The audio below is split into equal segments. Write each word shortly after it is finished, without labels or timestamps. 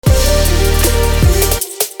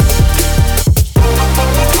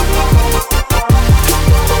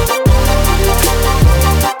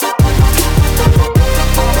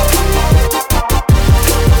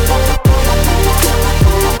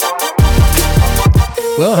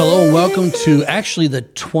Well, hello and welcome to actually the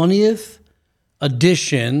 20th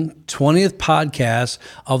edition, 20th podcast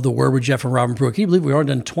of The Word with Jeff and Robin Pruitt. Can you believe we already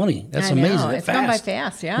done 20? That's amazing. It's gone by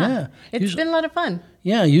fast, yeah. It's been a lot of fun.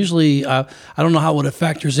 Yeah, usually, I don't know how it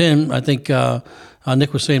factors in. I think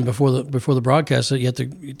Nick was saying before the broadcast that you have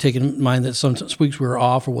to take in mind that some weeks we were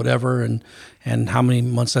off or whatever, and how many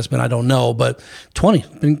months that's been, I don't know. But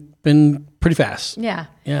 20, been pretty fast. Yeah.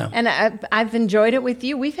 Yeah. And I've enjoyed it with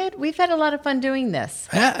you. We've had a lot of fun doing this.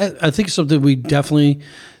 I think it's something we definitely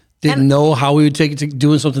didn't know how we would take it to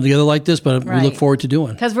doing something together like this, but we look forward to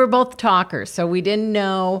doing. Because we're both talkers, so we didn't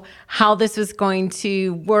know how this was going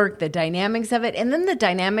to work, the dynamics of it, and then the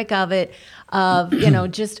dynamic of it,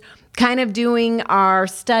 just kind of doing our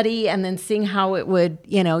study and then seeing how it would,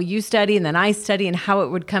 you study and then I study and how it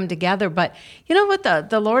would come together. But you know what?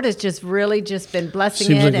 The Lord has just really just been blessing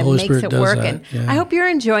Seems it like and makes it work. And yeah. I hope you're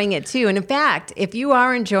enjoying it too. And in fact, if you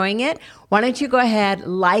are enjoying it, why don't you go ahead,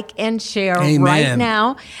 like and share right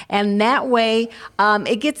now. And that way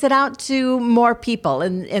it gets it out to more people.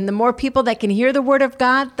 And the more people that can hear the word of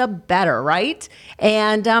God, the better, right?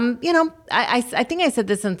 And, I think I said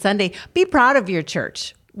this on Sunday, be proud of your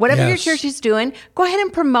church. Whatever your church is doing, go ahead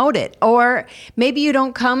and promote it. Or maybe you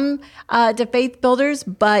don't come to Faith Builders,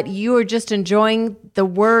 but you are just enjoying the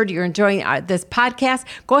word. You're enjoying this podcast.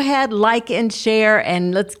 Go ahead, like and share,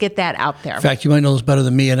 and let's get that out there. In fact, you might know this better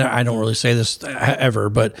than me, and I don't really say this ever,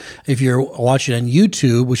 but if you're watching on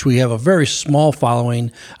YouTube, which we have a very small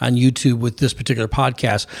following on YouTube with this particular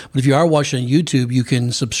podcast, but if you are watching on YouTube, you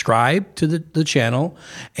can subscribe to the channel,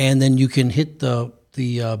 and then you can hit the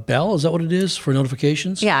bell, is that what it is, for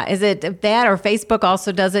notifications? Yeah, is it that, or Facebook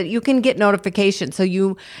also does it? You can get notifications, so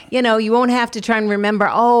you won't have to try and remember,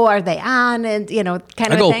 are they on, and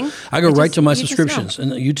kind of a thing. I go right to my subscriptions.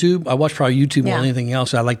 And YouTube, I watch probably YouTube more than anything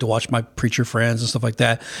else. I like to watch my preacher friends and stuff like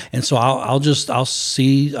that. And so I'll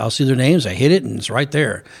see their names, I hit it, and it's right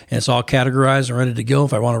there. And it's all categorized and ready to go.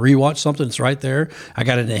 If I want to rewatch something, it's right there. I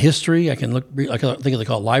got it in history. I can look, I think they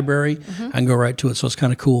call it library. Mm-hmm. I can go right to it. So it's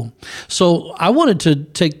kind of cool. So I wanted to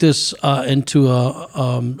take this into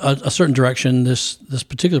a certain direction, this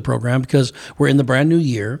particular program, because we're in the brand new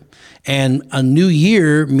year, and a new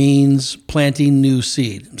year means planting new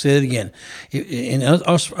seed. Say that again.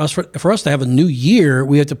 For us to have a new year,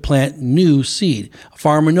 we have to plant new seed. A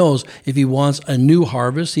farmer knows if he wants a new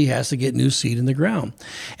harvest, he has to get new seed in the ground.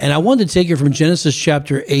 And I wanted to take it from Genesis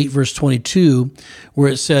chapter 8, verse 22, where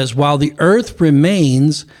it says, "While the earth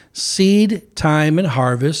remains, seed time and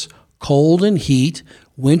harvest, cold and heat,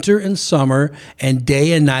 winter and summer, and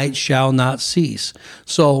day and night shall not cease."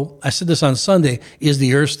 So I said this on Sunday, is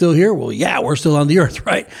the earth still here? Well, yeah, we're still on the earth,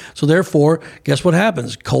 right? So therefore, guess what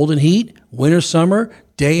happens? Cold and heat, winter, summer,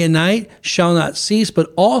 day and night shall not cease,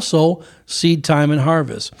 but also seed time and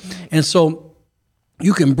harvest. And so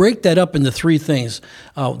you can break that up into three things.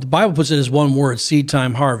 The Bible puts it as one word, seed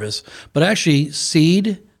time, harvest, but actually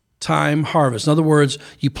seed time, harvest. In other words,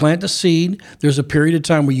 you plant a seed. There's a period of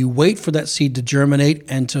time where you wait for that seed to germinate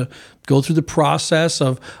and to go through the process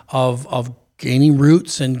of gaining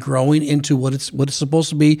roots and growing into what it's supposed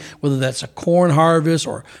to be, whether that's a corn harvest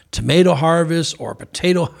or tomato harvest or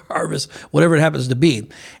potato harvest, whatever it happens to be.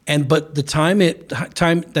 But the time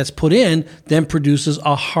that's put in then produces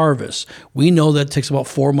a harvest. We know that it takes about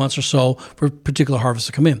 4 months or so for a particular harvest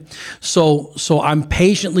to come in. So I'm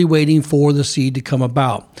patiently waiting for the seed to come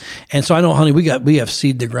about. And so I know, honey, we have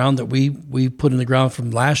seed in the ground that we put in the ground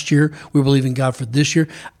from last year. We believe in God for this year.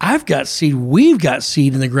 We've got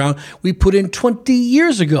seed in the ground we put in 20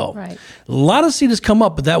 years ago. Right. A lot of seed has come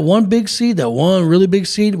up, but that one big seed, that one really big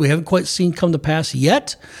seed, we haven't quite seen come to pass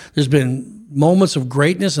yet. There's been moments of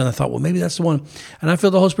greatness, and I thought, well, maybe that's the one. And I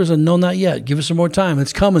feel the Holy Spirit said, no, not yet. Give it some more time.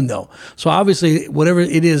 It's coming, though. So obviously, whatever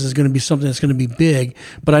it is going to be something that's going to be big.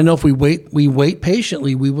 But I know if we wait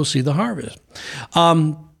patiently, we will see the harvest. I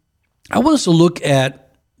want us to look at,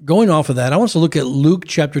 going off of that, I want us to look at Luke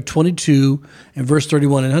chapter 22 and verse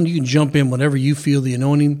 31. And honey, you can jump in whenever you feel the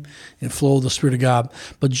anointing and flow of the Spirit of God.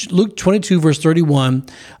 But Luke 22, verse 31.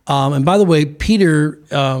 And by the way, Peter,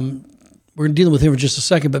 we're dealing with him for just a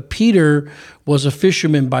second, but Peter was a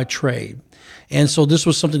fisherman by trade. And so this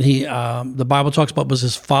was something the Bible talks about was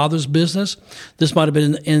his father's business. This might have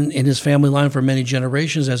been in his family line for many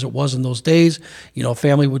generations, as it was in those days.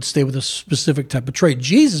 Family would stay with a specific type of trade.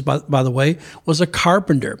 Jesus, by the way, was a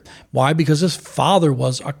carpenter. Why? Because his father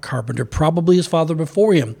was a carpenter. Probably his father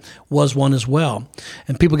before him was one as well.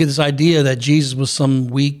 And people get this idea that Jesus was some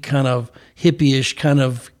weak kind of hippie-ish kind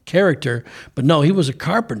of character. But no, he was a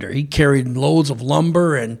carpenter. He carried loads of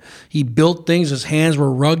lumber and he built things. His hands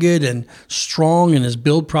were rugged and strong, and his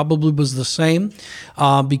build probably was the same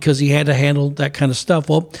because he had to handle that kind of stuff.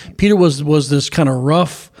 Well, Peter was this kind of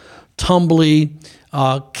rough, tumbly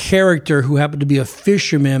character who happened to be a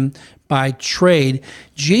fisherman by trade.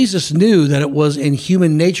 Jesus knew that it was in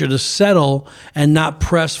human nature to settle and not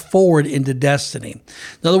press forward into destiny.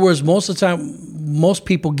 In other words, most of the time, most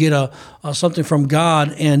people get something from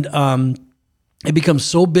God, and it becomes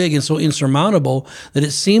so big and so insurmountable that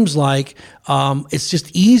it seems like it's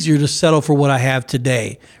just easier to settle for what I have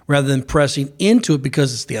today rather than pressing into it,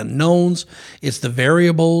 because it's the unknowns, it's the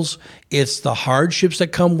variables, it's the hardships that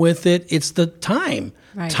come with it, it's the time.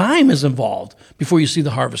 Right. Time is involved before you see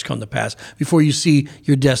the harvest come to pass, before you see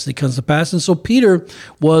your destiny comes to pass. And so Peter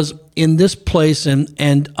was in this place, and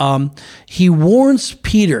he warns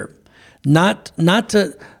Peter not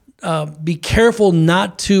to be careful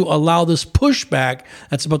not to allow this pushback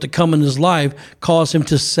that's about to come in his life cause him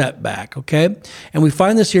to set back, okay? And we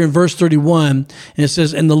find this here in verse 31, and it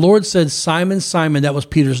says, "And the Lord said, Simon, Simon," that was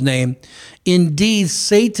Peter's name, "indeed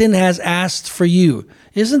Satan has asked for you."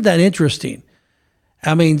 Isn't that interesting?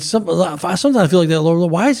 I mean, sometimes I feel like that, Lord,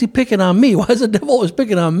 why is he picking on me? Why is the devil always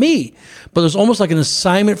picking on me? But there's almost like an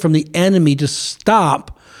assignment from the enemy to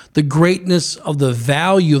stop the greatness of the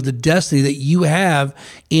value of the destiny that you have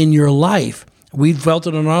in your life. We've felt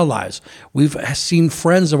it in our lives. We've seen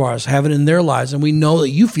friends of ours have it in their lives, and we know that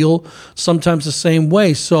you feel sometimes the same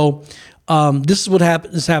way. So this is what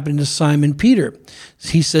is happening to Simon Peter.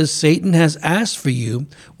 He says, Satan has asked for you,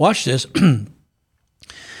 watch this,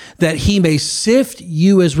 that he may sift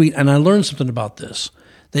you as wheat. And I learned something about this,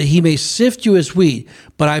 that he may sift you as wheat.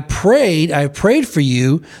 But I prayed for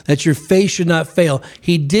you that your faith should not fail.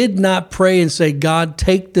 He did not pray and say, God,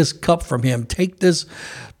 take this cup from him. Take this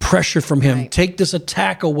pressure from him. Right. Take this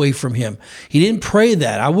attack away from him. He didn't pray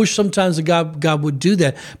that. I wish sometimes that God would do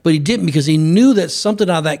that, but he didn't, because he knew that something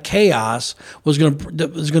out of that chaos was going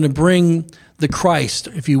to bring the Christ,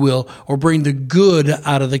 if you will, or bring the good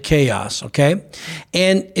out of the chaos, okay?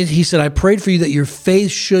 And he said, I prayed for you that your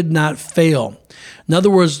faith should not fail. In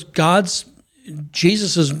other words,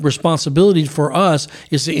 Jesus' responsibility for us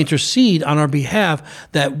is to intercede on our behalf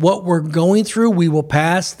that what we're going through, we will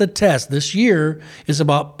pass the test. This year is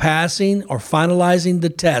about passing or finalizing the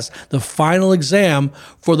test, the final exam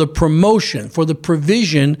for the promotion, for the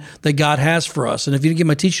provision that God has for us. And if you didn't get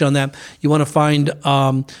my teaching on that, you want to find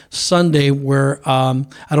Sunday where, I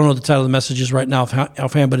don't know what the title of the message is right now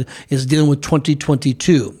offhand, but it's dealing with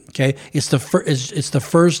 2022, okay? It's the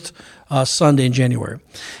first Sunday in January.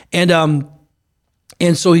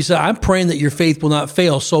 And so he said, I'm praying that your faith will not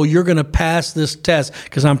fail. So you're going to pass this test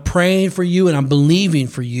because I'm praying for you and I'm believing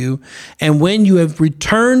for you. And when you have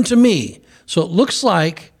returned to me, so it looks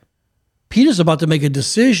like Peter's about to make a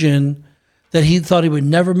decision that he thought he would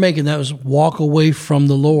never make, and that was walk away from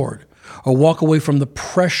the Lord or walk away from the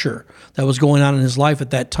pressure that was going on in his life at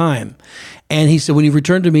that time. And he said, when you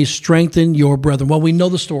return to me, strengthen your brethren. Well, we know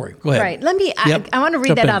the story. Go ahead. Right. I want to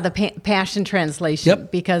read that out of the Passion Translation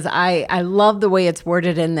because I love the way it's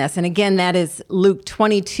worded in this. And again, that is Luke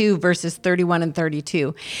 22, verses 31 and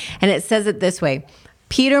 32. And it says it this way.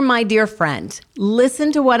 Peter, my dear friend,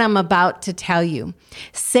 listen to what I'm about to tell you.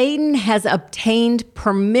 Satan has obtained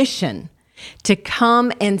permission to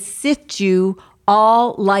come and sift you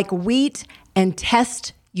all like wheat and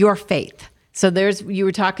test your faith. So you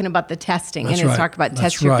were talking about the testing, and it's talking about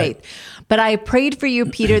test your faith. But I prayed for you,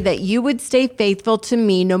 Peter, that you would stay faithful to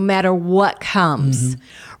me no matter what comes. Mm-hmm.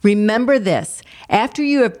 Remember this, after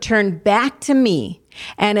you have turned back to me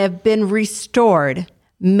and have been restored,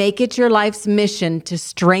 make it your life's mission to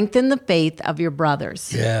strengthen the faith of your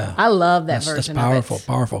brothers. Yeah. I love that version. That's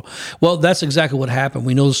powerful. Well, that's exactly what happened.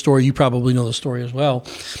 We know the story. You probably know the story as well.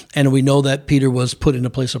 And we know that Peter was put in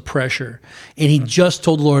a place of pressure. And he just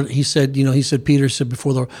told the Lord, Peter said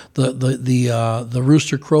before the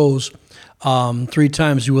rooster crows 3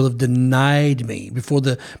 times, you will have denied me. Before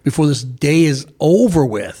this day is over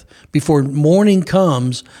with, before morning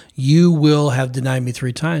comes, you will have denied me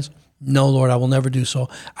 3 times. No, Lord, I will never do so.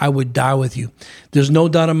 I would die with you. There's no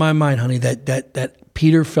doubt in my mind, honey, that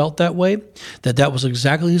Peter felt that way, that was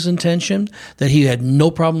exactly his intention, that he had no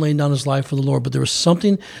problem laying down his life for the Lord. But there was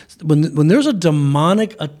something, when there's a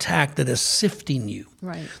demonic attack that is sifting you,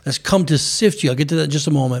 right, that's come to sift you, I'll get to that in just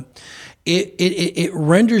a moment, it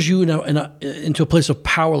renders you into a place of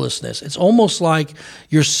powerlessness. It's almost like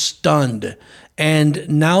you're stunned And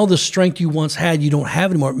now the strength you once had, you don't have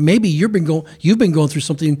anymore. Maybe you've been going through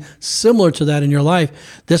something similar to that in your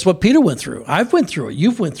life. That's what Peter went through. I've went through it.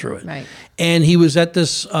 You've went through it. Right. And he was at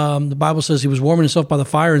this, the Bible says he was warming himself by the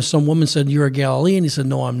fire, and some woman said, "You're a Galilean." He said,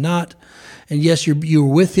 "No, I'm not." And yes, you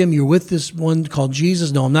were with him. You're with this one called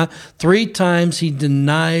Jesus. No, I'm not. 3 times he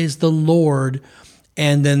denies the Lord.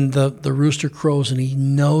 And then the rooster crows, and he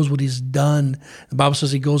knows what he's done. The Bible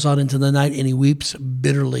says he goes out into the night and he weeps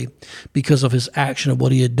bitterly because of his action of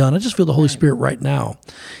what he had done. I just feel the Holy Spirit right now.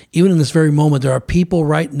 Even in this very moment, there are people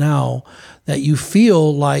right now that you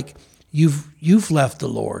feel like you've left the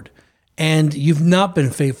Lord and you've not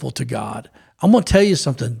been faithful to God. I'm going to tell you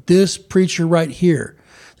something. This preacher right here,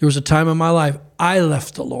 there was a time in my life I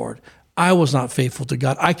left the Lord. I was not faithful to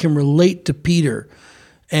God. I can relate to Peter.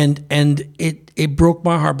 And it broke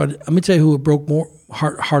my heart, but let me tell you who it broke more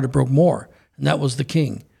heart it broke more, and that was the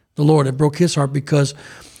King, the Lord. It broke his heart because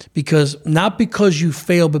not because you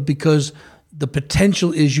failed, but because the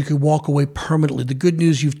potential is you could walk away permanently. The good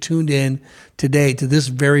news, you've tuned in today to this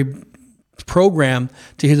very program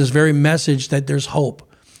to hear this very message that there's hope.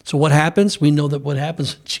 So what happens? We know that what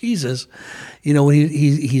happens with Jesus, when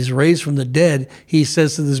he's raised from the dead, he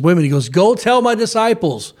says to these women, he goes, "Go tell my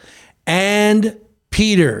disciples and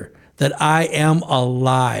Peter that I am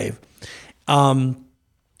alive."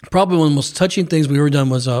 Probably one of the most touching things we ever done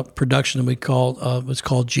was a production that we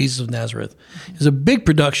called Jesus of Nazareth. It was a big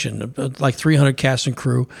production, like 300 cast and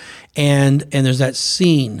crew, and there's that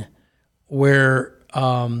scene where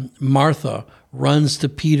Martha runs to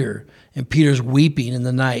Peter, and Peter's weeping in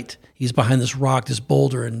the night. He's behind this rock, this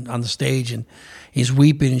boulder, and on the stage, and he's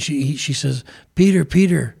weeping, and she says,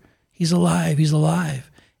 Peter, he's alive, he's alive."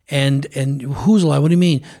 And who's alive? What do you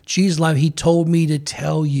mean? Jesus alive. He told me to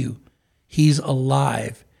tell you he's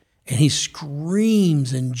alive. And he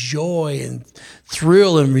screams in joy and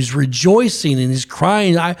thrill, and he's rejoicing and he's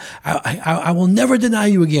crying, I will never deny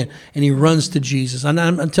you again. And he runs to Jesus. And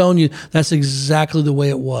I'm telling you, that's exactly the way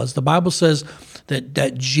it was. The Bible says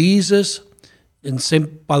that Jesus, and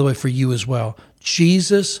same, by the way, for you as well,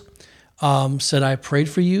 Jesus said, "I prayed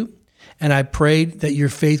for you. And I prayed that your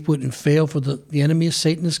faith wouldn't fail, for the enemy of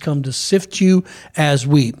Satan has come to sift you as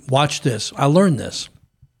wheat." Watch this. I learned this.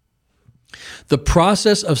 The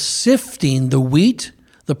process of sifting the wheat,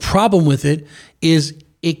 the problem with it is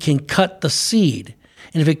it can cut the seed.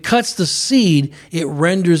 And if it cuts the seed, it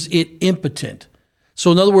renders it impotent.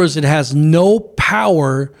 So in other words, it has no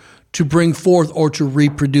power to bring forth or to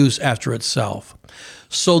reproduce after itself.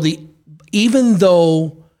 So even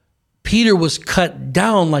though Peter was cut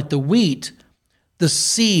down like the wheat, the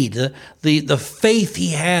seed, the faith he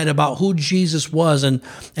had about who Jesus was and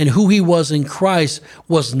who he was in Christ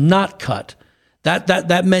was not cut.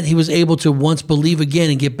 That meant he was able to once believe again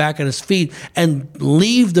and get back on his feet and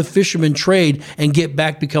leave the fisherman trade and get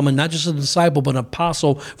back becoming not just a disciple, but an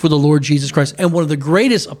apostle for the Lord Jesus Christ, and one of the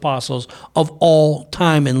greatest apostles of all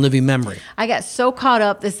time in living memory. I got so caught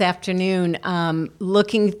up this afternoon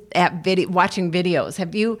looking at watching videos.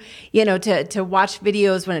 Have you, to watch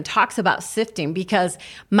videos when it talks about sifting? Because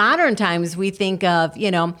modern times we think of,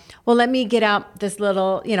 well, let me get out this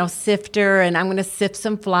little, sifter, and I'm going to sift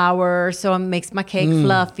some flour so it makes my cake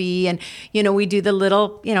fluffy, and we do the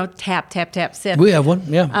little tap sift. We have one,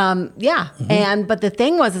 yeah. Mm-hmm. But the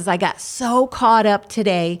thing was I got so caught up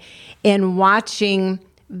today in watching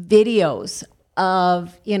videos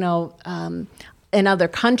of in other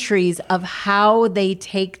countries of how they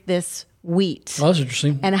take this wheat. Well, that's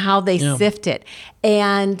interesting. And how they sift it,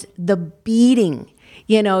 and the beating.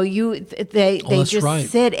 They just right.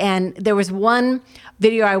 sit, and there was one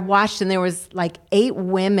video I watched, and there was like 8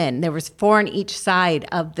 women. There was 4 on each side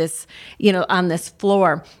of this, on this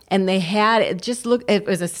floor, and they had it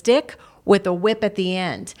was a stick with a whip at the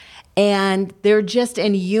end. And they're just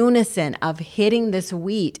in unison of hitting this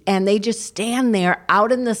wheat. And they just stand there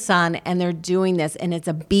out in the sun, and they're doing this. And it's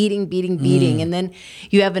a beating. And then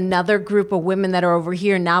you have another group of women that are over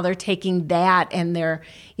here. Now they're taking that, and they're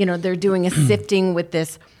doing a sifting with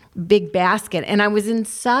this big basket. And I was in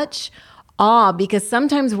such awe, because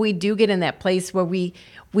sometimes we do get in that place where we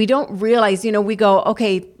don't realize, we go,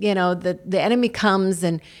 okay, the enemy comes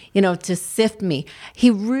and, to sift me. He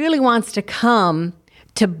really wants to come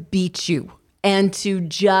to beat you and to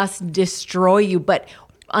just destroy you. But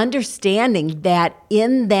understanding that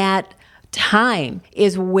in that time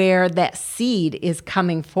is where that seed is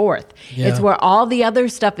coming forth. Yeah. It's where all the other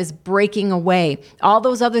stuff is breaking away. All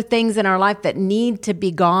those other things in our life that need to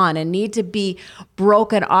be gone and need to be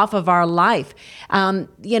broken off of our life.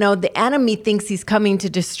 The enemy thinks he's coming to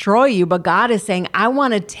destroy you, but God is saying, I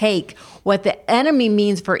want to take what the enemy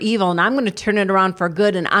means for evil, and I'm going to turn it around for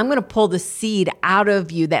good, and I'm going to pull the seed out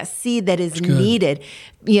of you, that seed that is needed,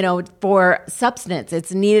 for substance.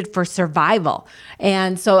 It's needed for survival.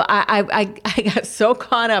 And so I got so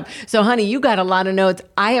caught up. So, honey, you got a lot of notes.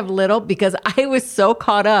 I have little because I was so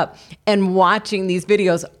caught up in watching these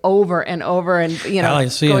videos over and over and,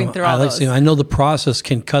 going through all those. I know the process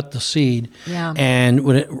can cut the seed, and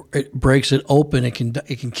when it breaks it open, it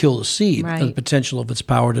can kill the seed, the potential of its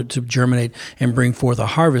power to germinate and bring forth a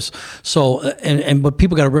harvest. So, but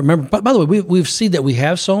people got to remember, by the way, we've seed that we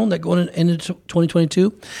have sown that going into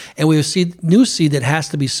 2022, and we have new seed that has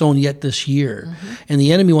to be sown yet this year. Mm-hmm. And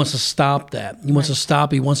the enemy wants to stop that. He wants to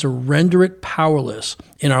stop. He wants to render it powerless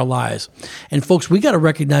in our lives. And folks, we got to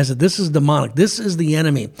recognize that this is demonic. This is the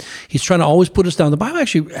enemy. He's trying to always put us down. The Bible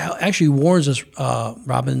actually warns us,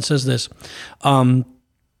 Robin, and says this, the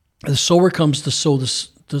sower comes to sow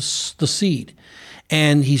the seed.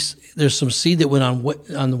 And there's some seed that went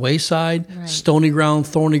on the wayside, stony ground,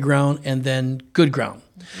 thorny ground, and then good ground.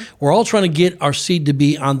 Mm-hmm. We're all trying to get our seed to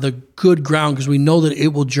be on the good ground because we know that it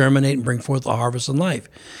will germinate and bring forth a harvest in life.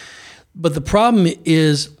 But the problem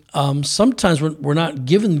is sometimes we're not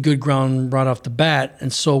given good ground right off the bat,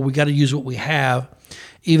 and so we got to use what we have.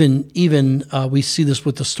 Even we see this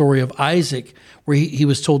with the story of Isaac, where he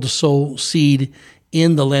was told to sow seed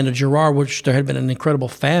in the land of Gerar, which there had been an incredible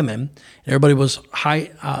famine. Everybody was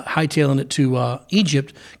hightailing it to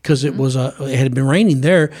Egypt because it had been raining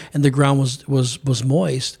there and the ground was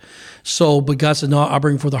moist. So, but God said, "No, I'll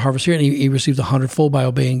bring forth the harvest here," and he received 100-fold by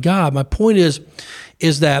obeying God. My point is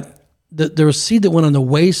that there was seed that went on the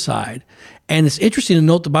wayside, and it's interesting to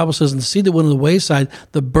note the Bible says, "In the seed that went on the wayside,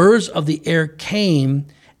 the birds of the air came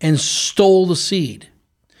and stole the seed."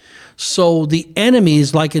 So the enemy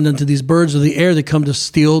is likened unto these birds of the air that come to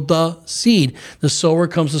steal the seed. The sower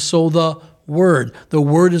comes to sow the word. The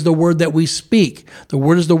word is the word that we speak. The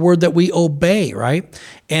word is the word that we obey, right?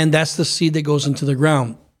 And that's the seed that goes into the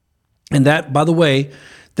ground. And that, by the way,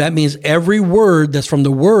 that means every word that's from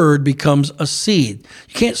the word becomes a seed.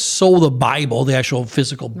 You can't sow the Bible, the actual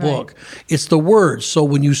physical book. Right. It's the word. So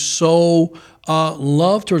when you sow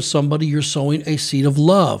love towards somebody, you're sowing a seed of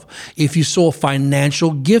love. If you sow a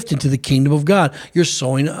financial gift into the kingdom of God, you're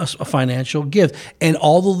sowing a financial gift. And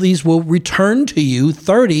all of these will return to you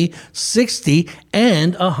 30, 60,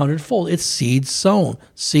 and 100-fold. It's seed sown.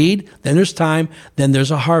 Seed, then there's time, then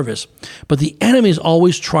there's a harvest. But the enemy is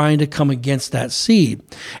always trying to come against that seed.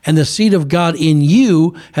 And the seed of God in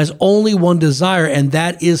you has only one desire, and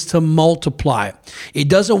that is to multiply. It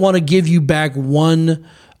doesn't want to give you back one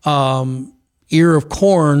ear of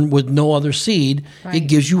corn with no other seed. Right. It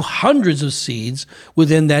gives you hundreds of seeds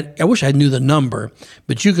within that. I wish I knew the number,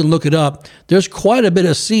 but you can look it up. There's quite a bit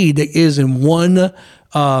of seed that is in one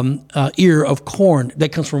ear of corn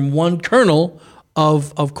that comes from one kernel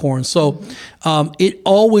of corn. So it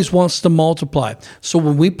always wants to multiply. So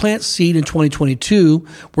when we plant seed in 2022,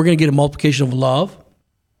 we're going to get a multiplication of love,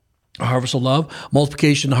 a harvest of love,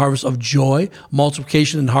 multiplication and harvest of joy,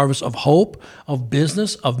 multiplication and harvest of hope, of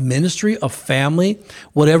business, of ministry, of family,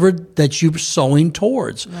 whatever that you're sowing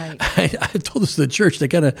towards. Right. I told this to the church, they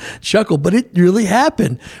kind of chuckled, but it really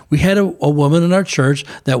happened. We had a woman in our church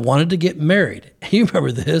that wanted to get married. You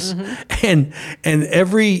remember this? Mm-hmm. And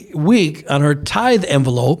every week on her tithe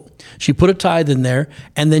envelope, she put a tithe in there,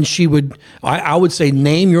 and then I would say,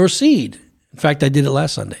 name your seed. In fact, I did it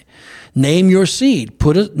last Sunday. Name your seed.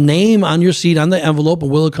 Put a name on your seed on the envelope,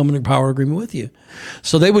 and we'll come in a power agreement with you.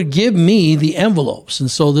 So they would give me the envelopes.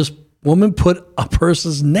 And so this woman put a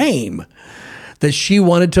person's name that she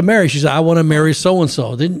wanted to marry. She said, "I want to marry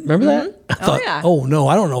so-and-so." Didn't remember that? I thought, oh no,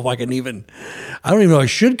 I don't know if I don't even know I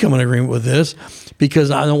should come in agreement with this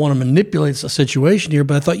because I don't want to manipulate the situation here.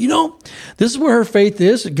 But I thought, this is where her faith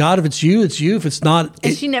is. God, if it's you, it's you. If it's not.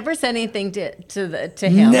 And she never said anything to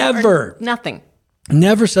him. Never. Nothing.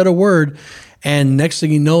 Never said a word. And next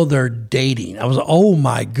thing you know, they're dating. I was like, oh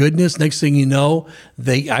my goodness. Next thing you know,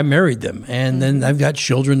 I married them. And then I've got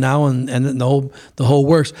children now and the whole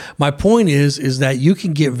works. My point is that you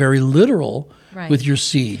can get very literal with your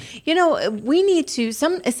seed. We need to,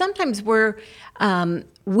 sometimes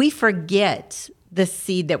we forget the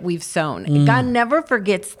seed that we've sown. God never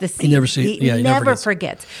forgets the seed. He never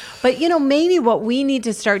forgets. But, maybe what we need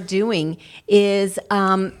to start doing is,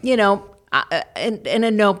 in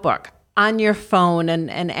a notebook, on your phone,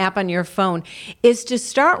 an app on your phone, is to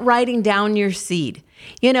start writing down your seed.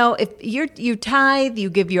 If you tithe, you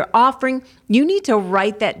give your offering, you need to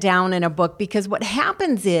write that down in a book, because what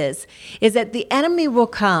happens is that the enemy will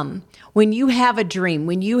come when you have a dream,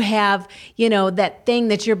 when you have, that thing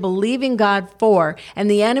that you're believing God for, and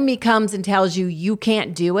the enemy comes and tells you you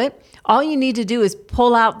can't do it, all you need to do is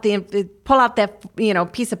pull out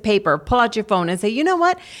that, piece of paper, pull out your phone and say, you know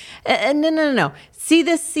what? No. See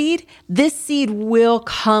this seed? This seed will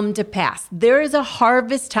come to pass. There is a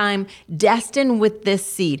harvest time destined with this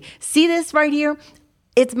seed. See this right here?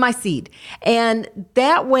 It's my seed. And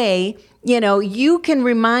that way, you can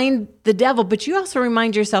remind the devil, but you also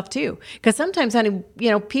remind yourself too. Because sometimes, honey,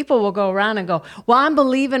 people will go around and go, well, I'm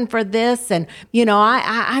believing for this. And,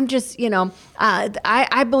 I'm just,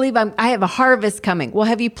 I believe I have a harvest coming. Well,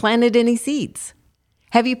 have you planted any seeds?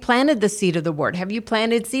 Have you planted the seed of the word? Have you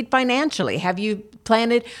planted seed financially? Have you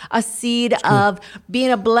planted a seed of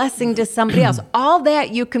being a blessing to somebody else? All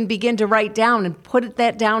that you can begin to write down and put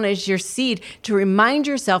that down as your seed to remind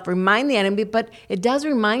yourself, remind the enemy. But it does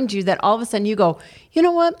remind you that all of a sudden you go, you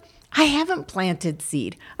know what? I haven't planted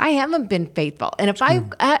seed. I haven't been faithful. And if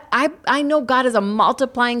I know God is a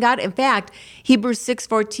multiplying God. In fact, Hebrews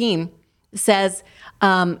 6:14 says,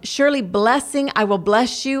 surely blessing, I will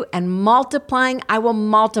bless you, and multiplying, I will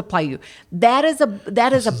multiply you. That is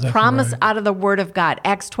a promise out of the word of God.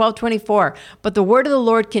 Acts 12:24. But the word of the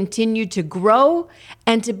Lord continued to grow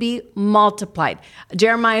and to be multiplied.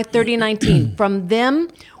 Jeremiah 30:19. From them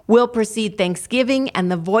will proceed thanksgiving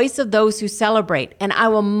and the voice of those who celebrate, and I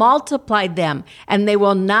will multiply them, and they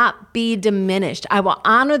will not be diminished. I will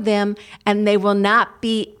honor them, and they will not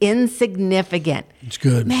be insignificant. It's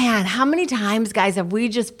good. Man, how many times, guys, have we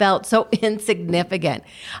just felt so insignificant?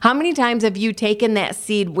 How many times have you taken that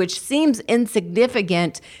seed, which seems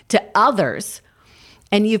insignificant to others,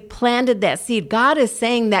 and you've planted that seed? God is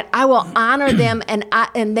saying that I will honor them,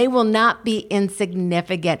 and they will not be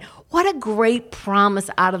insignificant. What a great promise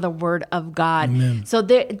out of the word of God. Amen. So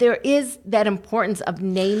there is that importance of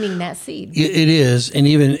naming that seed. It is. And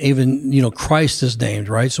even Christ is named,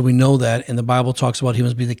 right? So we know that. And the Bible talks about he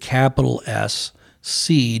must be the capital S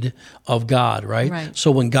seed of God, right? So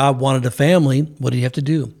when God wanted a family, what did he have to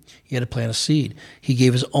do? He had to plant a seed. He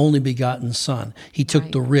gave his only begotten son. He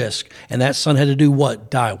took the risk. And that son had to do what?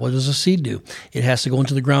 Die. What does a seed do? It has to go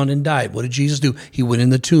into the ground and die. What did Jesus do? He went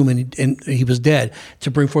in the tomb and he was dead to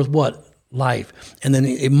bring forth what? Life. And then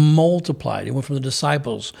it multiplied. It went from the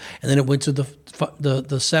disciples, and then it went to the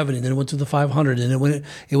 70, and then it went to the 500, and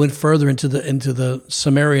it went further into the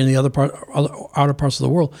Samaria and the other outer parts of the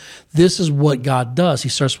world. This is what God does. He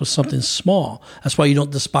starts with something small. That's why you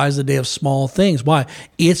don't despise the day of small things. Why?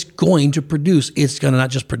 It's going to produce. It's going to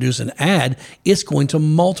not just produce and add. It's going to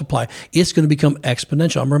multiply. It's going to become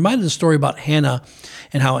exponential. I'm reminded of the story about Hannah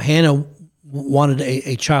and how Hannah wanted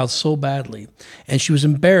a child so badly, and she was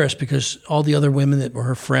embarrassed because all the other women that were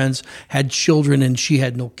her friends had children and she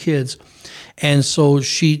had no kids. And so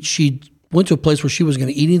she went to a place where she wasn't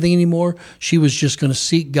going to eat anything anymore. She was just going to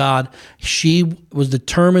seek God. She was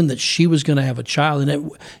determined that she was going to have a child,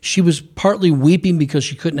 and she was partly weeping because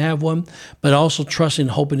she couldn't have one, but also trusting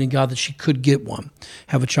and hoping in God that she could get one,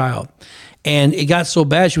 have a child. And it got so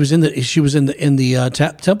bad. She was in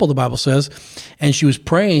the temple, the Bible says, and she was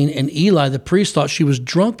praying. And Eli, the priest, thought she was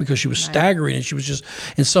drunk because she was staggering, and she was just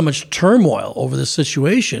in so much turmoil over this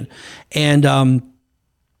situation. And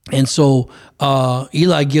so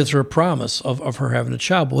Eli gives her a promise of her having a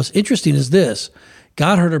child. But what's interesting is this: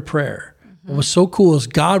 God heard her prayer. Mm-hmm. What was so cool is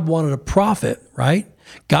God wanted a prophet, right?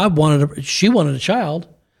 She wanted a child,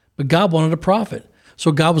 but God wanted a prophet.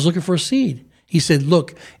 So God was looking for a seed. He said,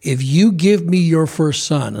 look, if you give me your first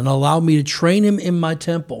son and allow me to train him in my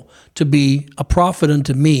temple to be a prophet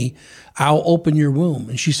unto me, I'll open your womb.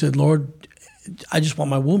 And she said, Lord, I just want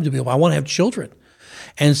my womb to be open. I want to have children.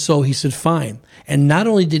 And so he said, fine. And not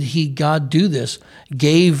only did God do this,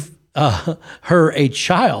 gave her a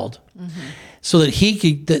child so that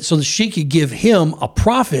she could give him a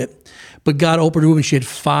prophet. But God opened her womb, and she had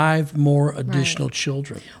 5 more additional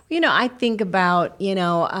children. I think about,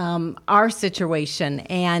 our situation.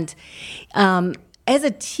 And as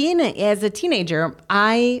a teenager,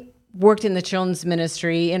 I worked in the children's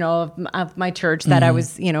ministry, of my church that I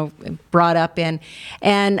was, brought up in.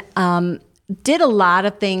 And did a lot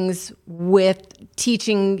of things with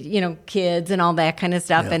teaching, kids and all that kind of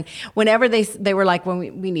stuff. Yeah. And whenever they were like, when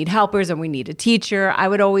we need helpers and we need a teacher, I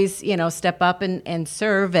would always, step up and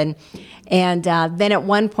serve. And then at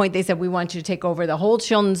one point they said, we want you to take over the whole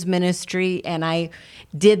children's ministry. And I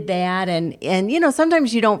did that. And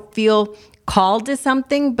sometimes you don't feel called to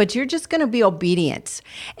something, but you're just going to be obedient.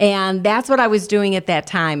 And that's what I was doing at that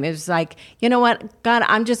time. It was like, you know what, God,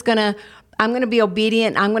 I'm going to be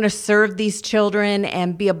obedient. I'm going to serve these children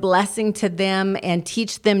and be a blessing to them and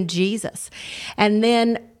teach them Jesus. And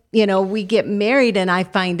then we get married and I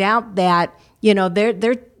find out that,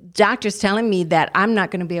 their doctor's telling me that I'm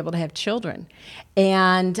not going to be able to have children.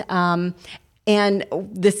 And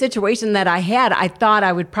the situation that I had, I thought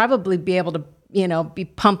I would probably be able to, be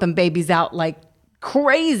pumping babies out like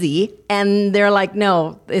crazy. And they're like,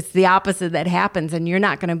 no, it's the opposite that happens. And you're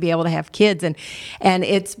not going to be able to have kids. And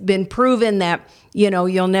it's been proven that,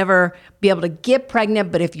 you'll never be able to get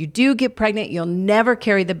pregnant. But if you do get pregnant, you'll never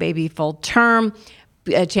carry the baby full term.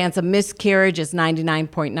 A chance of miscarriage is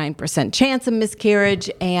 99.9% chance of miscarriage.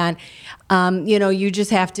 And, you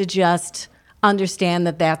just have to understand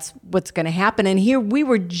that that's what's going to happen. And here we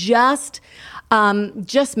were just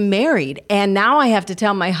married. And now I have to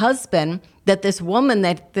tell my husband that this woman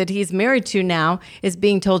that he's married to now is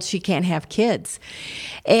being told she can't have kids.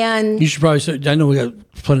 And you should probably say, I know we got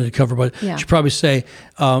plenty to cover, but you should probably say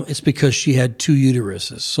it's because she had 2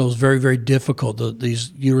 uteruses. So it's very, very difficult. These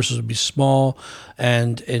uteruses would be small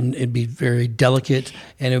and it'd be very delicate,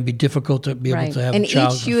 and it would be difficult to be able to have a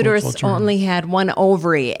child. And each uterus only had 1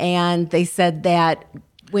 ovary. And they said that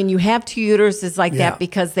when you have 2 uteruses like that,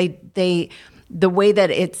 because the way that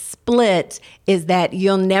it's split is that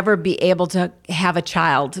you'll never be able to have a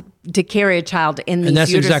child, to carry a child in these uteruses. And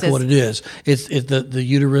that's exactly what it is. The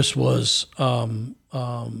uterus was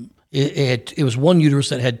it was 1 uterus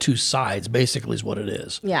that had 2 sides. Basically, is what it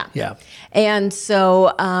is. Yeah. Yeah. And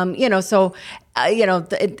so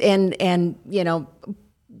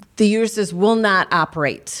the uteruses will not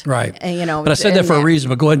operate. Right. But I said that for a reason.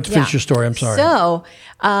 But go ahead and finish your story. I'm sorry. So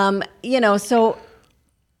so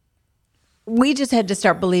we just had to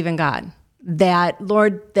start believing God that,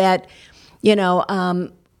 Lord, that,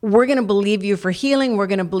 we're going to believe you for healing. We're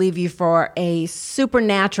going to believe you for a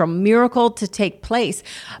supernatural miracle to take place.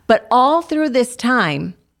 But all through this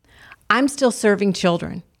time, I'm still serving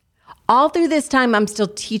children. All through this time, I'm still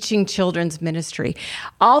teaching children's ministry.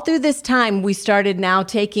 All through this time, we started now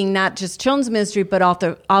taking not just children's ministry, but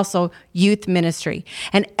also youth ministry.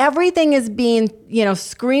 And everything is being,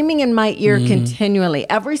 screaming in my ear continually.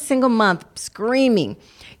 Every single month, screaming,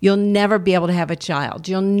 you'll never be able to have a child.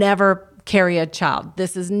 You'll never carry a child.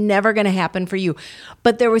 This is never going to happen for you.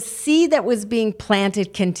 But there was seed that was being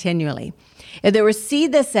planted continually. And there was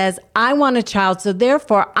seed that says, I want a child, so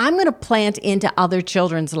therefore I'm going to plant into other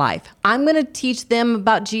children's life. I'm going to teach them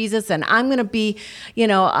about Jesus, and I'm going to be,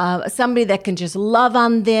 somebody that can just love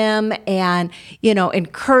on them and,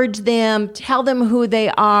 encourage them, tell them who they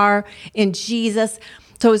are in Jesus.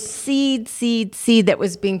 So seed that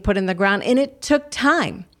was being put in the ground, and it took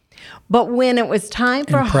time. But when it was time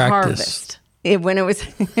for harvest, when it was,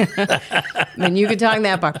 and you can talk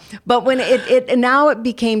that part. But when now it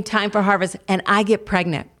became time for harvest, and I get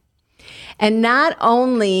pregnant. And not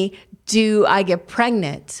only do I get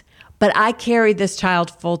pregnant, but I carry this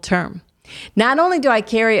child full term. Not only do I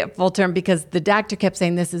carry it full term because the doctor kept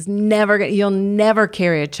saying you'll never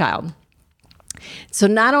carry a child. So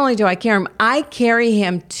not only do I carry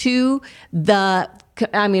him to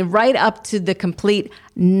right up to the complete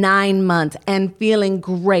 9 months, and feeling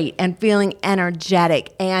great and feeling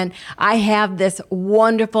energetic. And I have this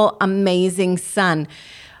wonderful, amazing son.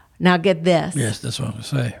 Now get this. Yes, that's what I'm going to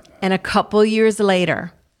say. And a couple years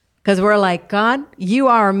later, because we're like, God, you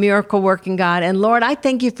are a miracle working God. And Lord, I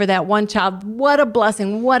thank you for that one child. What a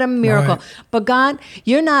blessing. What a miracle. Right. But God,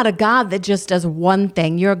 you're not a God that just does one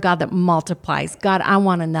thing. You're a God that multiplies. God, I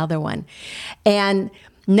want another one. And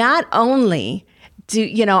not only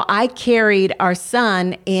I carried our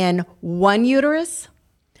son in 1 uterus,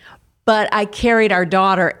 but I carried our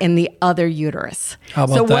daughter in the other uterus. How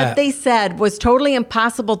about so that? What they said was totally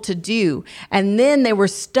impossible to do. And then they were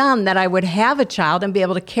stunned that I would have a child and be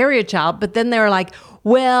able to carry a child. But then they were like,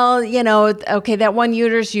 well, okay, that 1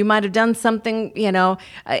 uterus, you might have done something,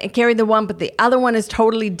 carried the one, but the other one is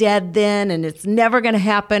totally dead then, and it's never going to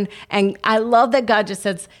happen. And I love that God just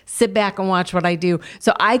says, sit back and watch what I do.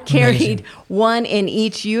 So I carried one in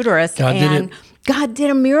each uterus. God did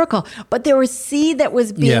a miracle. But there was seed that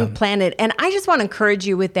was being planted. And I just want to encourage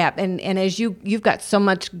you with that. And as you've got so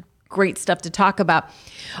much great stuff to talk about.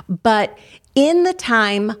 But in the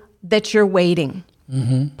time that you're waiting,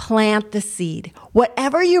 plant the seed.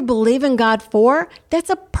 Whatever you believe in God for, that's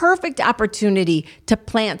a perfect opportunity to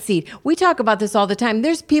plant seed. We talk about this all the time.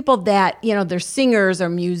 There's people that, they're singers or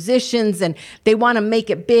musicians and they want to make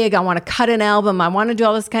it big. I want to cut an album. I want to do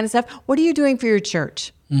all this kind of stuff. What are you doing for your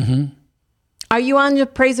church? Are you on the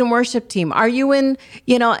praise and worship team? Are you in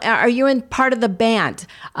part of the band?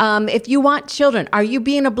 If you want children, are you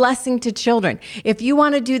being a blessing to children? If you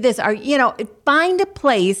want to do this, find a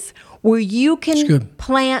place where you can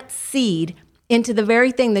plant seed into the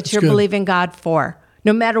very thing that you're believing God for.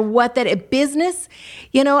 No matter what business,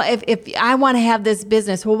 if I want to have this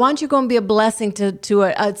business, well, why don't you go and be a blessing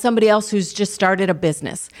to somebody else who's just started a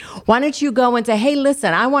business? Why don't you go and say, hey,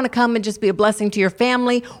 listen, I want to come and just be a blessing to your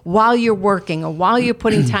family while you're working or while you're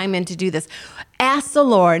putting time in to do this. Ask the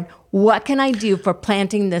Lord, what can I do for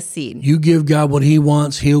planting this seed? You give God what he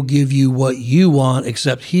wants, he'll give you what you want,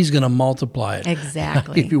 except he's going to multiply it.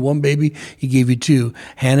 Exactly. Give you one baby, he gave you two.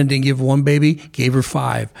 Hannah didn't give one baby, gave her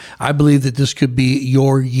 5. I believe that this could be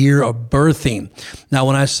your year of birthing. Now,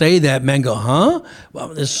 when I say that, men go, huh?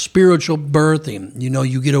 Well, this spiritual birthing.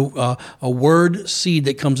 You get a word seed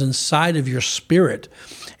that comes inside of your spirit.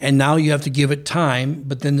 And now you have to give it time,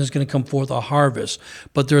 but then there's going to come forth a harvest.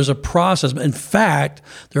 But there's a process. In fact,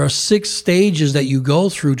 there are 6 stages that you go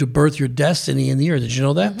through to birth your destiny in the earth. Did you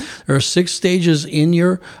know that? Mm-hmm. There are 6 stages in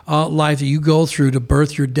your life that you go through to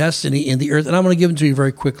birth your destiny in the earth. And I'm going to give them to you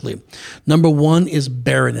very quickly. Number 1 is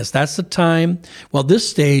barrenness. That's the time. Well, this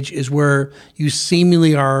stage is where you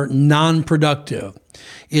seemingly are non-productive.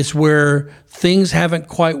 It's where things haven't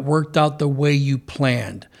quite worked out the way you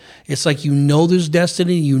planned. It's like there's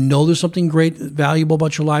destiny, there's something great, valuable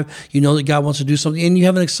about your life, that God wants to do something, and you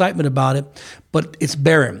have an excitement about it, but it's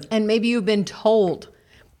barren. And maybe you've been told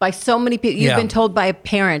by so many people, you've been told by a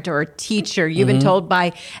parent or a teacher, you've been told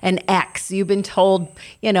by an ex, you've been told,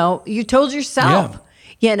 you told yourself,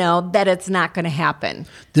 that it's not going to happen.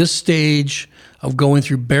 This stage of going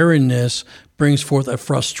through barrenness brings forth a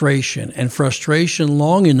frustration, and frustration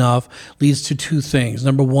long enough leads to 2 things.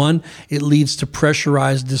 Number 1, it leads to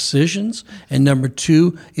pressurized decisions, and number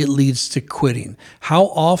 2, it leads to quitting. How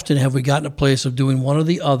often have we gotten a place of doing one or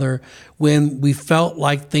the other when we felt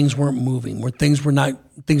like things weren't moving, where things were not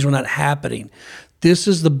happening? This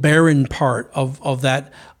is the barren part of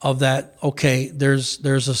that. Okay, there's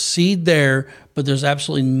a seed there, but there's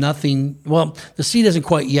absolutely nothing. Well, the seed hasn't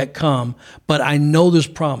quite yet come, but I know there's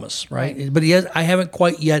promise, right? But I haven't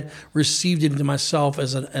quite yet received it into myself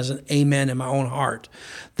as an amen in my own heart.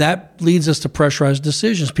 That leads us to pressurized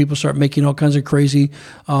decisions. People start making all kinds of crazy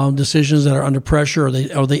decisions that are under pressure,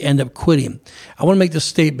 or they end up quitting. I want to make this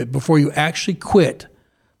statement before you actually quit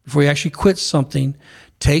something.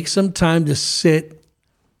 Take some time to sit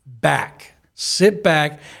back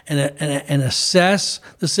and assess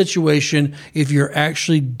the situation if you're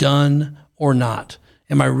actually done or not.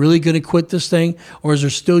 Am I really going to quit this thing, or is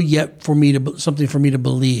there still yet something for me to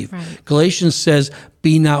believe? Right. Galatians says,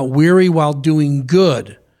 "Be not weary while doing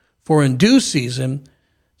good, for in due season."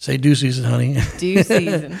 Say due season, honey. Due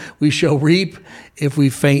season. We shall reap if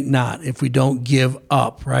we faint not, if we don't give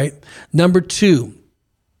up. Right. Number 2.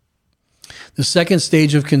 The second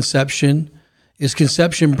stage of conception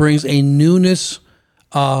brings a newness.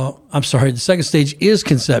 The second stage is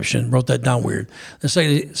conception. Wrote that down weird. The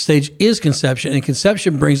second stage is conception, and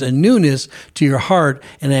conception brings a newness to your heart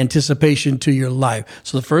and anticipation to your life.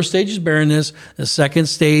 So the first stage is barrenness. The second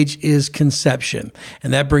stage is conception,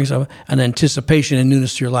 and that brings an anticipation and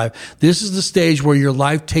newness to your life. This is the stage where your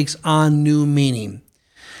life takes on new meaning.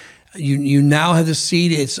 You now have the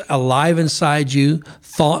seed. It's alive inside you.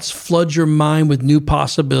 Thoughts flood your mind with new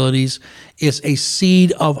possibilities. It's a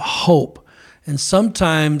seed of hope. And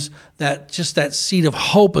sometimes that seed of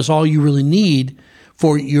hope is all you really need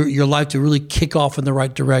for your life to really kick off in the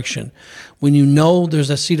right direction. When you know there's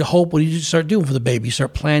that seed of hope, what do you start doing for the baby? You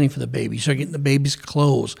start planning for the baby. You start getting the baby's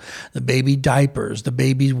clothes, the baby diapers, the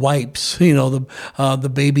baby wipes,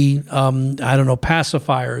 the baby,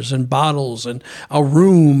 pacifiers and bottles and a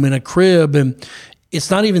room and a crib. And it's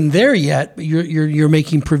not even there yet, but you're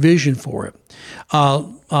making provision for it.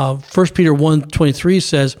 1 Peter 1:23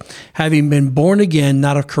 says, having been born again,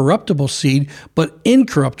 not of corruptible seed, but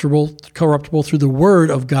incorruptible through the word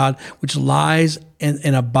of God, which lies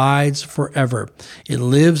and abides forever. It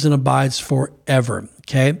lives and abides forever.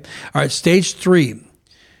 Okay? All right, stage 3.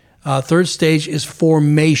 Third stage is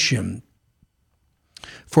formation.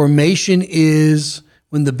 Formation is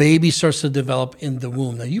when the baby starts to develop in the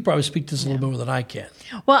womb. Now, you probably speak this a little bit more than I can.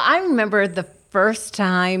 Well, I remember the first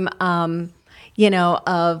time,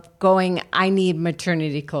 of going, I need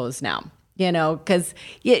maternity clothes now, because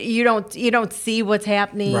you don't see what's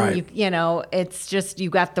happening. Right. It's just, you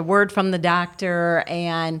got the word from the doctor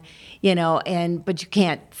but you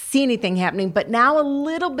can't see anything happening. But now a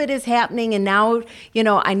little bit is happening, and now,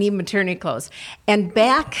 I need maternity clothes. And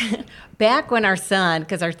back when our son,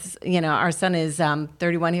 because our son is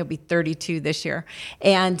 31, he'll be 32 this year.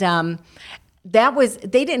 And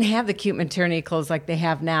they didn't have the cute maternity clothes like they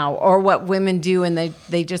have now, or what women do, and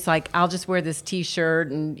they just like, I'll just wear this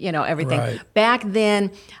T-shirt and everything. Right. Back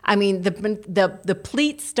then, I mean, the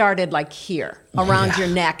pleats started like here around your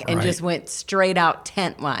neck and just went straight out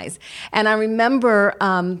tent wise. And I remember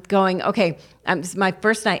going, okay, my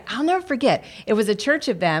first night, I'll never forget. It was a church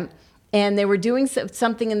event, and they were doing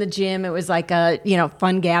something in the gym. It was like a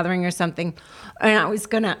fun gathering or something, and I was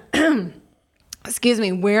gonna.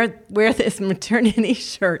 wear this maternity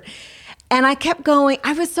shirt. And I kept going.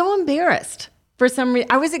 I was so embarrassed for some reason.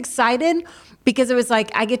 I was excited because it was like,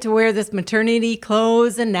 I get to wear this maternity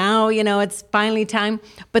clothes, and now, it's finally time.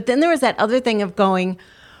 But then there was that other thing of going,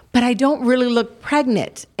 but I don't really look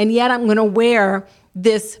pregnant, and yet I'm going to wear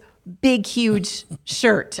this big, huge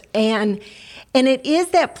shirt. And it is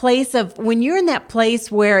that place of, when you're in that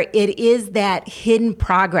place where it is that hidden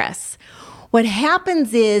progress, what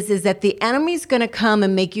happens is that the enemy's going to come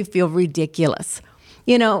and make you feel ridiculous.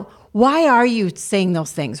 Why are you saying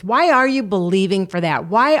those things? Why are you believing for that?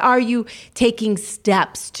 Why are you taking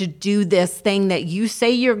steps to do this thing that you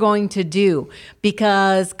say you're going to do?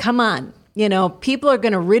 Because, come on, people are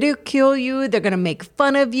going to ridicule you. They're going to make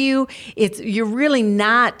fun of you. You're really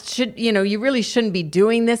you really shouldn't be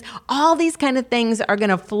doing this. All these kind of things are going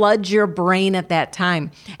to flood your brain at that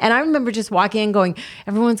time. And I remember just walking in going,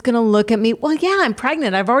 everyone's going to look at me. Well, yeah, I'm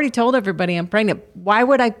pregnant. I've already told everybody I'm pregnant. Why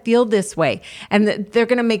would I feel this way? And they're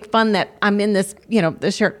going to make fun that I'm in this,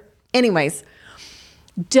 this shirt. Anyways,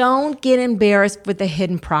 don't get embarrassed with the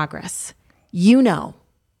hidden progress.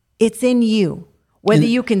 It's in you. Whether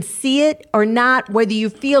you can see it or not, whether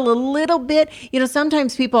you feel a little bit,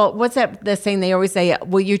 sometimes people, what's the saying they always say,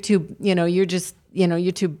 well, you're too, you're just,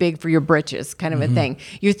 you're too big for your britches kind of a thing.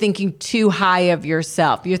 You're thinking too high of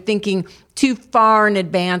yourself. You're thinking too far in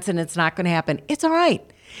advance, and it's not going to happen. It's all right.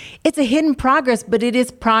 It's a hidden progress, but it is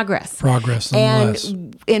progress. Progress,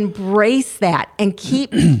 and embrace that, and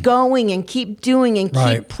keep going, and keep doing, and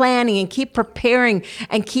keep planning, and keep preparing,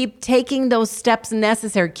 and keep taking those steps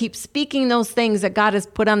necessary. Keep speaking those things that God has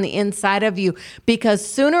put on the inside of you, because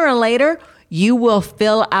sooner or later, you will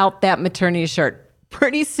fill out that maternity shirt.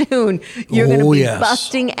 Pretty soon, you're going to be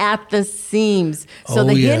busting at the seams. So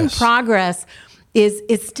the hidden progress is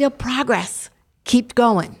still progress. Keep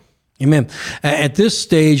going. Amen. At this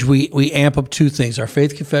stage, we amp up two things: our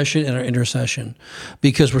faith confession and our intercession,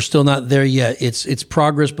 because we're still not there yet. It's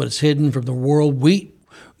progress, but it's hidden from the world.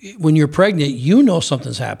 When you're pregnant,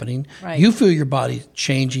 something's happening. Right. You feel your body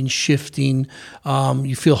changing, shifting.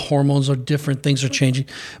 You feel hormones are different, things are changing,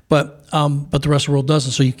 but the rest of the world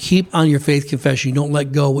doesn't. So you keep on your faith confession. You don't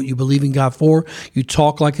let go what you believe in God for. You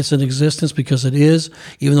talk like it's in existence, because it is,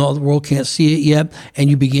 even though the world can't see it yet. And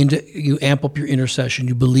you amp up your intercession.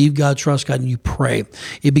 You believe God, trust God, and you pray.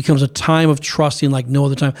 It becomes a time of trusting like no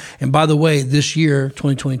other time. And by the way, this year,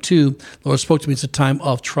 2022, the Lord spoke to me. It's a time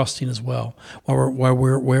of trusting as well,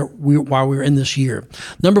 while we're in this year.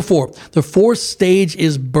 Number 4, the fourth stage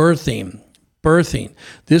is birthing. Birthing.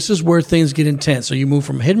 This is where things get intense. So you move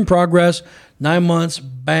from hidden progress, 9 months,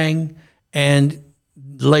 bang, and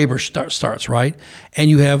labor starts, right? And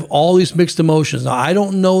you have all these mixed emotions. Now, I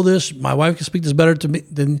don't know this. My wife can speak this better to me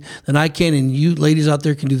than I can, and you ladies out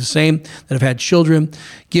there can do the same that have had children.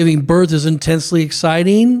 Giving birth is intensely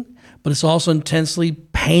exciting, but it's also intensely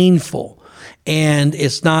painful. And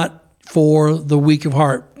it's not for the weak of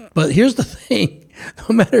heart. But here's the thing.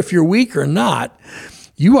 No matter if you're weak or not,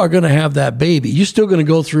 you are going to have that baby. You're still going to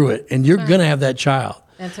go through it, and you're going to have that child.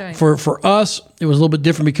 That's right. For us, it was a little bit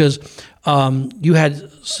different because you had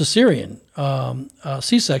cesarean,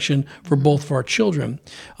 C-section for both of our children.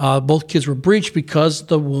 Both kids were breached because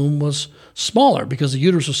the womb was smaller, because the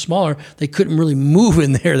uterus was smaller. They couldn't really move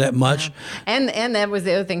in there that much. Yeah. And that was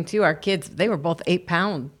the other thing too. Our kids, they were both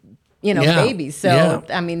 8-pound. Babies. So,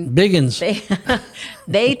 I mean, biggins.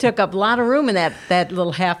 They took up a lot of room in that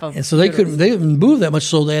little half of. And so they couldn't move that much.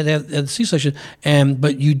 So they had to have C-section.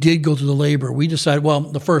 But you did go through the labor. We decided,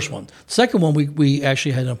 the first one, the second one, we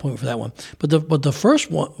actually had an appointment for that one. But the first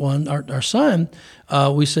one, our son,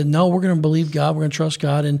 we said, no, we're going to believe God. We're going to trust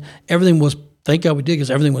God. And everything was, thank God we did, because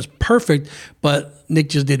everything was perfect, but Nick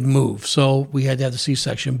just didn't move. So we had to have the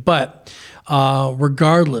C-section. But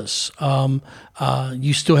regardless,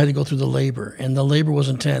 you still had to go through the labor, and the labor was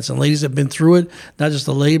intense. And ladies have been through it, not just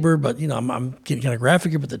the labor, but I'm getting kind of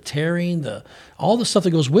graphic here, but the tearing, all the stuff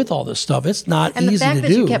that goes with all this stuff. It's not easy to do. And the fact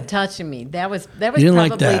that you kept touching me, that was probably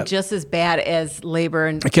like just as bad as labor.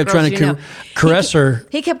 And I kept trying to caress her.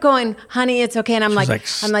 He kept going, honey, it's okay. And I'm like,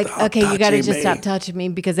 okay, you got to just stop touching me,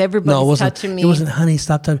 because everybody's touching me. It wasn't, honey,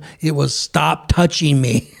 stop touching. It was, stop touching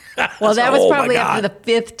me. Well, that was probably after the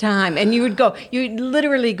 5th time. And you'd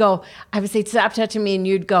literally go, I would say, stop touching me. And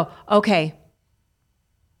you'd go, okay.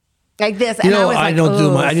 Like this. And I didn't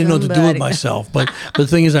know what to do with myself. But the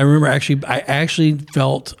thing is, I remember I actually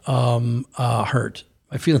felt hurt.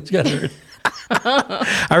 My feelings got hurt.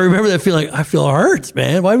 I remember that feeling. I feel hurt,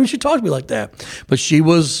 man. Why would you talk to me like that? But she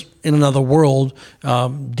was in another world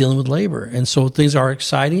dealing with labor. And so things are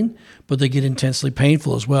exciting, but they get intensely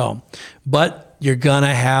painful as well. But you're going to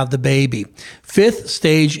have the baby. 5th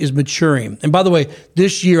stage is maturing. And by the way,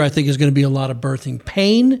 this year I think is going to be a lot of birthing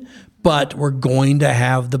pain, but we're going to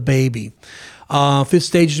have the baby. 5th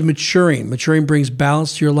stage is maturing. Maturing brings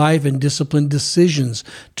balance to your life and disciplined decisions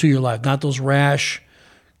to your life, not those rash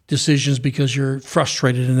decisions because you're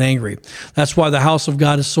frustrated and angry. That's why the house of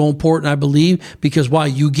God is so important, I believe, because why?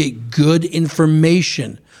 You get good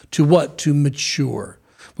information to what? To mature.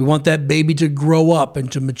 We want that baby to grow up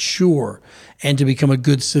and to mature and to become a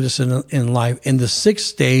good citizen in life. And the 6th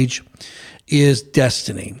stage is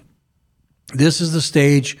destiny. This is the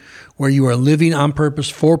stage where you are living on purpose,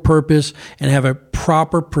 for purpose, and have a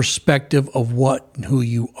proper perspective of who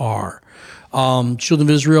you are. Children of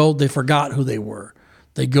Israel, they forgot who they were.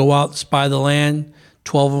 They go out, spy the land,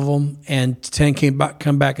 12 of them, and 10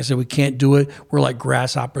 come back and said, we can't do it. We're like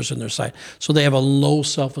grasshoppers in their sight. So they have a low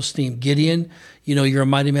self-esteem. Gideon, you're a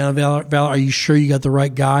mighty man of valor. Are you sure you got the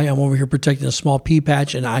right guy? I'm over here protecting a small pea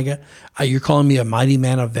patch, and you're calling me a mighty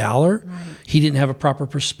man of valor? Right. He didn't have a proper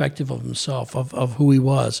perspective of himself, of who he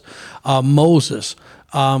was. Moses,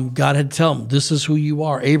 God had to tell him, this is who you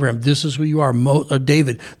are. Abraham, this is who you are.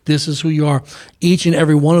 David, this is who you are. Each and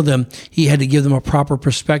every one of them, he had to give them a proper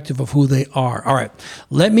perspective of who they are. All right,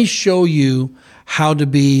 let me show you how to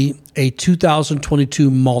be a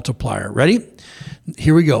 2022 multiplier. Ready?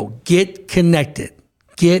 Here we go. Get connected.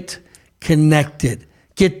 Get connected.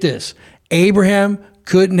 Get this. Abraham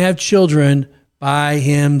couldn't have children by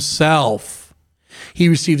himself. He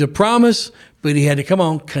received a promise, but he had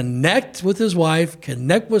to connect with his wife,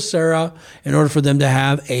 connect with Sarah in order for them to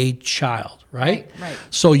have a child, right? Right.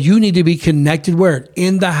 So you need to be connected where?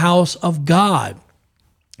 In the house of God.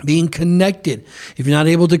 Being connected. If you're not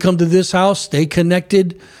able to come to this house, stay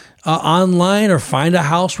connected online or find a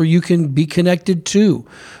house where you can be connected to.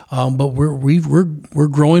 But we're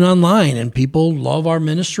growing online and people love our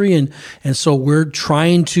ministry. And so we're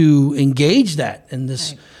trying to engage that in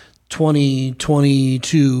this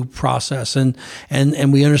 2022 process,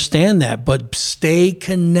 and we understand that, but stay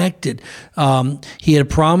connected. He had a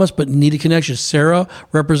promise, but needed connection. Sarah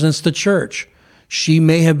represents the church. She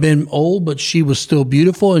may have been old, but she was still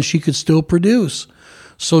beautiful and she could still produce.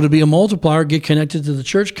 So to be a multiplier, get connected to the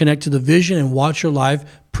church, connect to the vision, and watch your life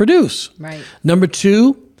produce. Right. Number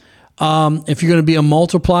 2, if you're going to be a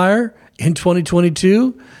multiplier in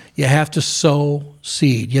 2022, you have to sow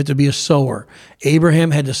seed. You have to be a sower.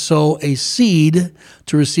 Abraham had to sow a seed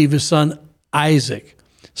to receive his son Isaac.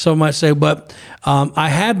 Some might say, but I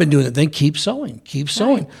have been doing it. Then keep sowing. Keep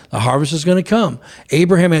sowing. Right. The harvest is going to come.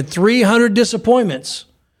 Abraham had 300 disappointments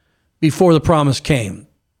before the promise came.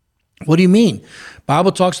 What do you mean?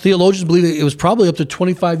 Bible talks, theologians believe it was probably up to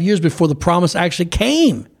 25 years before the promise actually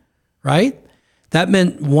came, right? That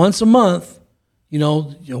meant once a month,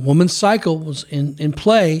 a woman's cycle was in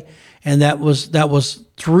play, and that was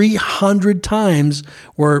 300 times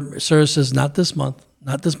where Sarah says, not this month,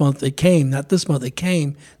 it came, not this month, it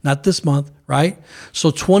came, not this month, right? So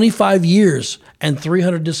 25 years and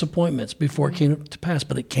 300 disappointments before it came to pass,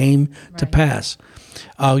 but it came to pass.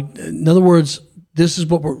 In other words, this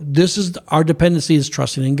is our dependency is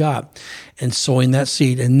trusting in God and sowing that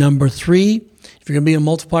seed. And number 3, if you're going to be a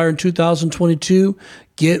multiplier in 2022,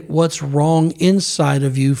 get what's wrong inside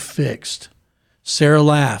of you fixed. Sarah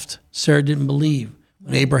laughed. Sarah didn't believe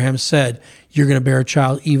when Abraham said, you're going to bear a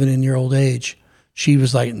child even in your old age. She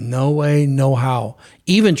was like, no way, no how.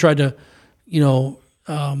 Even tried to,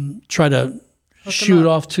 shoot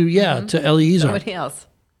off to Eliezer. Somebody else.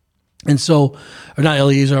 And so, or not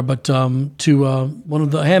Eliezer, but to one of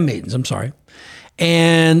the handmaidens, I'm sorry.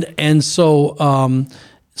 And so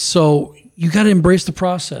you got to embrace the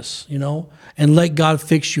process, and let God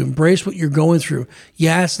fix you. Embrace what you're going through.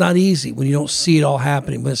 Yeah, it's not easy when you don't see it all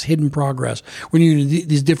happening, when it's hidden progress, when you're in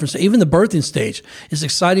these different, even the birthing stage, it's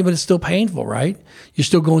exciting, but it's still painful, right? You're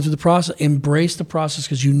still going through the process. Embrace the process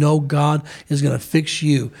because you know God is going to fix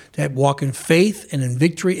you to walk in faith and in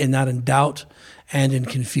victory and not in doubt and in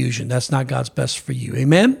confusion. That's not God's best for you.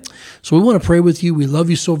 Amen? So we want to pray with you. We love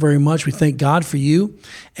you so very much. We thank God for you,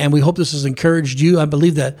 and we hope this has encouraged you. I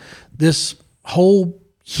believe that this whole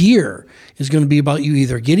year is going to be about you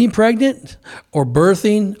either getting pregnant or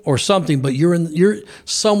birthing or something, but you're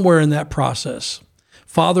somewhere in that process.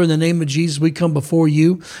 Father, in the name of Jesus, we come before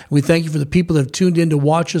you. We thank you for the people that have tuned in to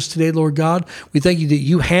watch us today, Lord God. We thank you that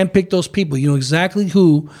you handpicked those people. You know exactly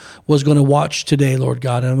who was going to watch today, Lord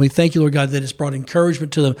God. And we thank you, Lord God, that it's brought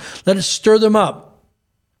encouragement to them. Let us stir them up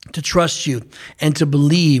to trust you and to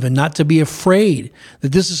believe and not to be afraid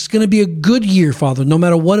that this is going to be a good year, Father. No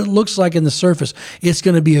matter what it looks like in the surface, it's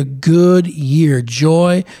going to be a good year.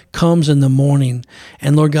 Joy comes in the morning.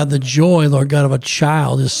 And Lord God, the joy, Lord God, of a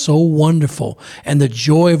child is so wonderful. And the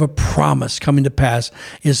joy of a promise coming to pass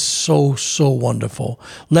is so, so wonderful.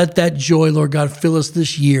 Let that joy, Lord God, fill us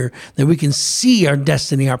this year that we can see our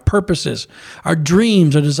destiny, our purposes, our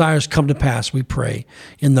dreams, our desires come to pass, we pray,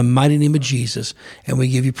 in the mighty name of Jesus. And we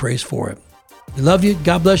give you praise for it. We love you.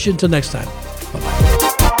 God bless you. Until next time. Bye-bye.